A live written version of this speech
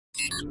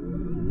Good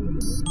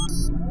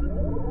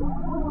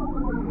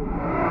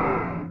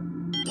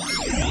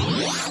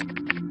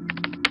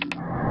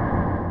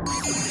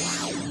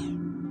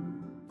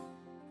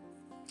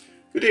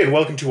day and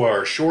welcome to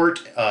our short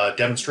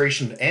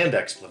demonstration and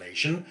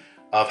explanation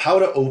of how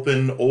to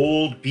open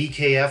old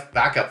BKF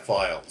backup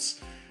files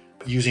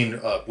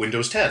using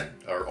Windows 10,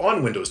 or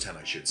on Windows 10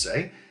 I should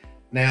say.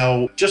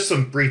 Now, just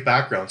some brief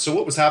background. So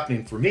what was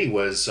happening for me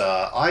was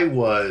I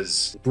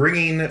was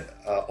bringing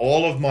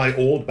all of my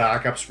old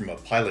backups from a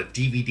pile of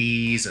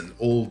DVDs and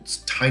old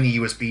tiny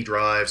USB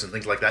drives and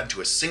things like that into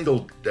a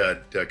single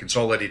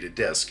consolidated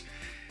disk.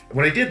 And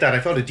when I did that, I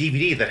found a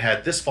DVD that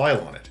had this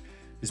file on it.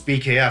 This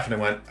BKF, and I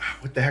went,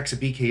 what the heck's a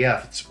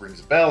BKF? It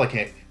rings a bell, I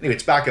can't, anyway,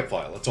 it's backup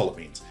file, that's all it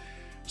means.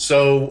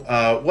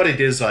 So what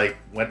it is, I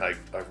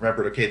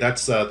remembered, okay,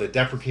 that's the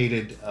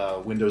deprecated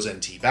Windows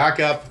NT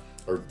Backup,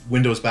 or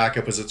Windows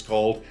Backup as it's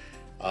called,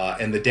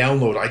 and the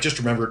download, I just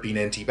remember it being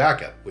NT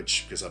Backup,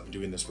 which, because I've been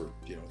doing this for,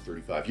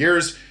 35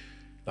 years,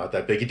 not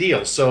that big a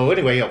deal. So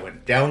anyway, I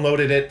went,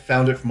 downloaded it,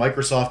 found it from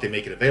Microsoft, they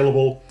make it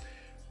available,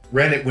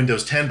 ran it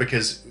Windows 10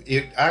 because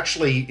it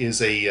actually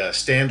is a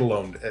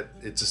standalone.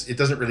 It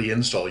doesn't really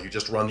install. You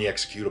just run the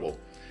executable.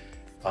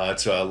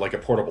 It's like a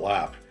portable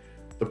app.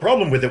 The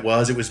problem with it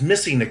was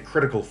missing a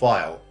critical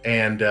file,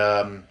 and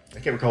I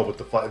can't recall what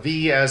the file,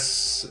 vss.api.dll,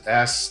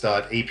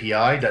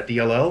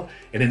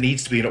 and it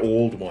needs to be an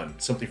old one,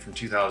 something from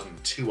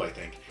 2002, I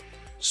think.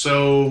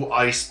 So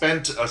I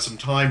spent some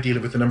time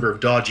dealing with a number of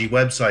dodgy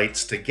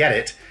websites to get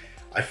it.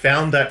 I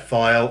found that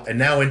file, and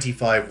now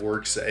NT5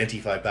 works,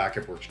 NT5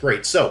 Backup works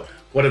great. So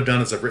what I've done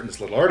is I've written this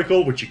little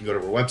article, which you can go to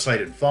our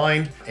website and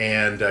find,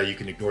 and you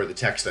can ignore the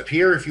text up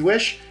here if you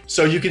wish.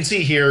 So you can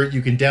see here,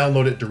 you can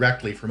download it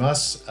directly from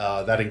us.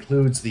 That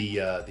includes the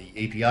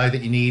API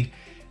that you need,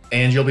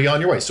 and you'll be on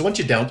your way. So once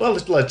you download, well,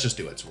 let's just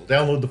do it. So we'll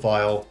download the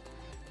file.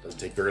 Doesn't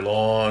take very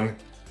long.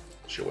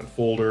 Show in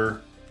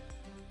folder.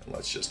 And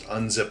let's just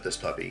unzip this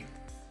puppy.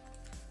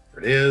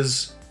 There it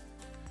is.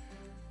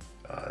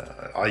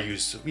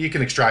 You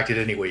can extract it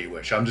any way you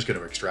wish. I'm just going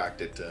to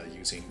extract it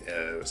using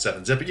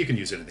 7-zip, but you can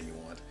use anything you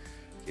want.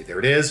 Okay, there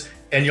it is.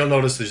 And you'll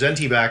notice there's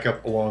NT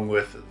Backup along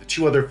with the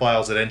 2 other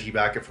files that NT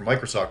Backup from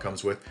Microsoft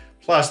comes with,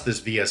 plus this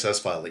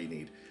VSS file that you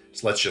need.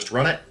 So let's just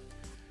run it.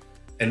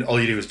 And all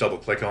you do is double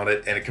click on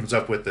it and it comes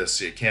up with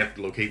this, you can't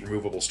locate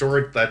removable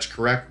storage. That's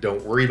correct.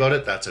 Don't worry about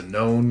it. That's a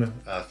known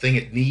thing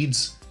it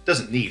needs.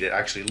 Doesn't need, it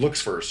actually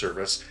looks for a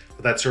service,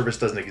 but that service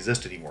doesn't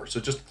exist anymore. So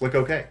just click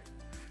OK.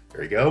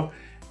 There you go.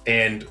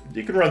 And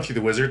you can run through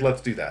the wizard. Let's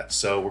do that.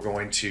 So we're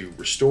going to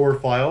restore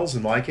files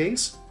in my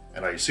case,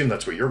 and I assume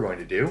that's what you're going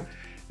to do.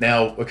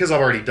 Now, because I've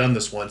already done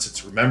this once,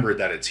 it's remembered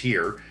that it's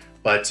here.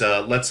 But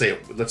let's say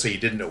you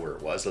didn't know where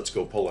it was. Let's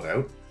go pull it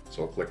out.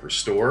 So I'll click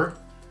restore,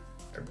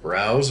 and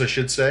browse, I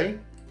should say,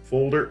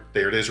 folder.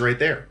 There it is, right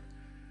there.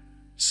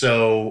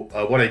 So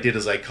what I did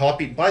is I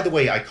copied. By the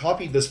way, I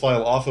copied this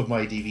file off of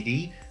my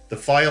DVD. The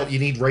file, you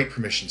need write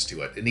permissions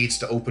to it. It needs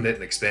to open it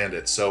and expand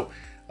it. So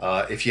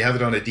if you have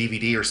it on a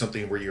DVD or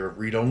something where you're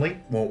read-only,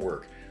 won't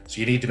work. So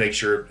you need to make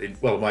sure,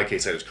 well, in my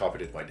case, I just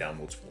copied it to my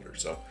downloads folder.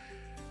 So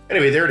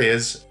anyway, there it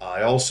is.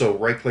 I also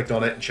right-clicked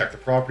on it and checked the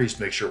properties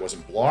to make sure it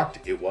wasn't blocked.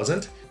 It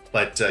wasn't,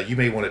 but you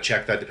may want to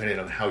check that depending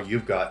on how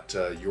you've got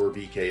your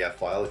BKF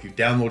file. If you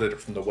downloaded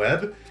it from the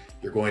web,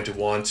 you're going to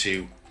want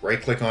to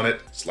right-click on it,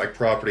 select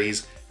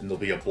properties, and there'll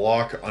be a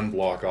block,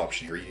 unblock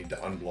option here. You need to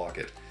unblock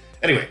it.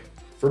 Anyway,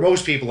 for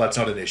most people, that's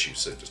not an issue.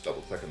 So just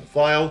double-click on the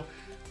file.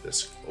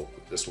 This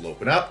will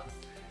open up,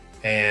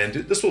 and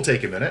this will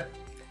take a minute.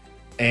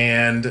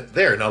 And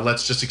there, now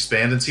let's just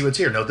expand and see what's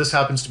here. Now this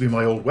happens to be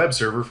my old web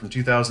server from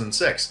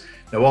 2006.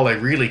 Now all I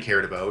really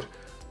cared about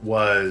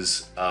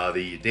was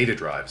the data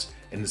drives,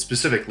 and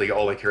specifically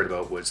all I cared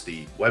about was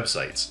the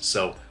websites.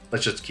 So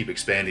let's just keep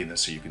expanding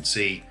this so you can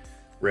see.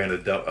 Ran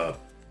a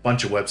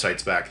bunch of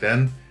websites back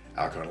then.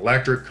 Alcon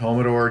Electric,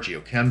 Commodore,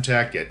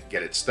 Geochemtech,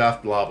 get it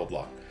stuff, blah, blah,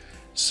 blah.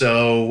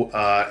 So,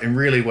 and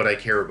really what I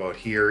care about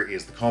here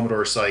is the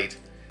Commodore site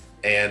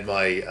and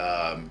my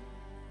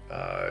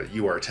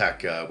UR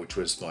Tech, which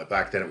was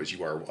back then it was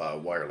UR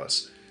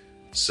Wireless.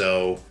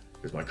 So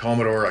here's my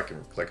Commodore, I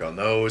can click on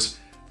those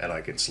and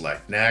I can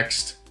select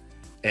next.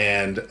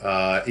 And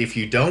if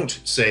you don't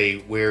say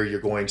where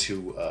you're going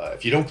to,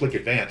 if you don't click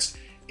advanced,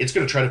 it's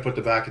going to try to put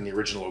them back in the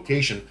original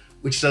location,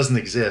 which doesn't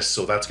exist,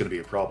 so that's going to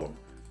be a problem.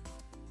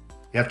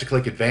 You have to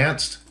click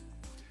advanced.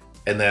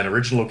 And then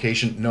original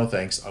location, no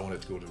thanks. I want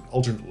it to go to an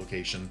alternate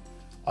location.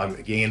 I'm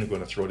again going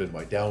to throw it in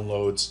my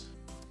downloads.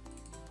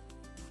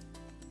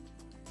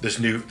 This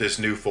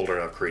new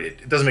folder I've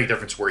created. It doesn't make a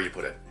difference where you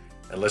put it.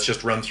 And let's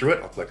just run through it.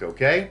 I'll click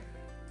OK,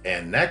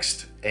 and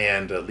next,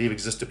 and leave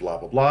existed, blah,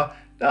 blah, blah.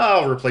 Now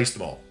I'll replace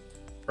them all,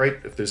 right?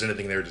 If there's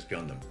anything there, just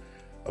gun them.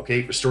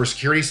 Okay, restore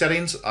security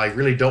settings. I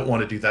really don't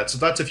want to do that. So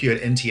that's if you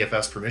had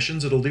NTFS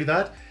permissions, it'll do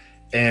that.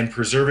 And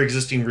preserve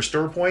existing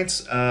restore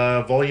points,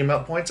 volume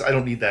up points. I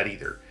don't need that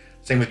either.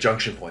 Same with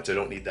junction points, I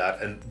don't need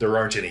that. And there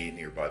aren't any in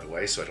here, by the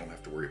way, so I don't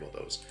have to worry about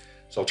those.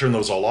 So I'll turn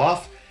those all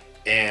off,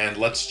 and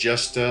let's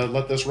just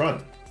let this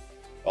run.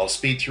 I'll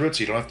speed through it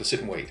so you don't have to sit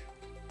and wait.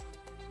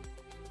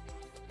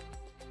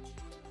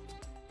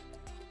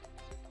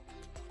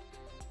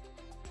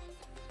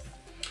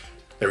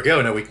 There we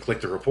go. Now we can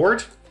click the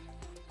report.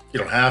 You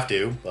don't have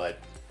to, but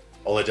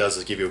all it does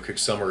is give you a quick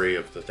summary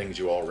of the things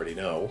you already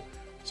know.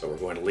 So we're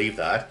going to leave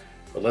that.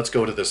 But let's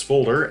go to this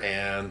folder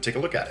and take a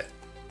look at it.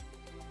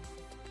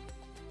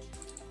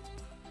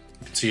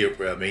 You can see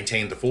it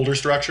maintained the folder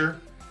structure.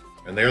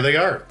 And there they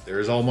are.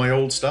 There's all my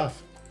old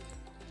stuff.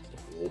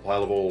 A whole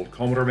pile of old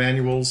Commodore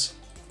manuals.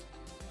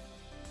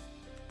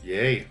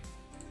 Yay.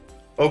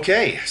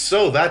 Okay,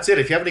 so that's it.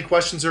 If you have any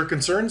questions or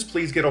concerns,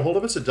 please get a hold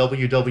of us at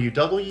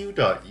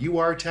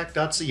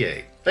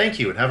www.urtech.ca. Thank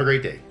you and have a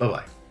great day.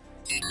 Bye-bye.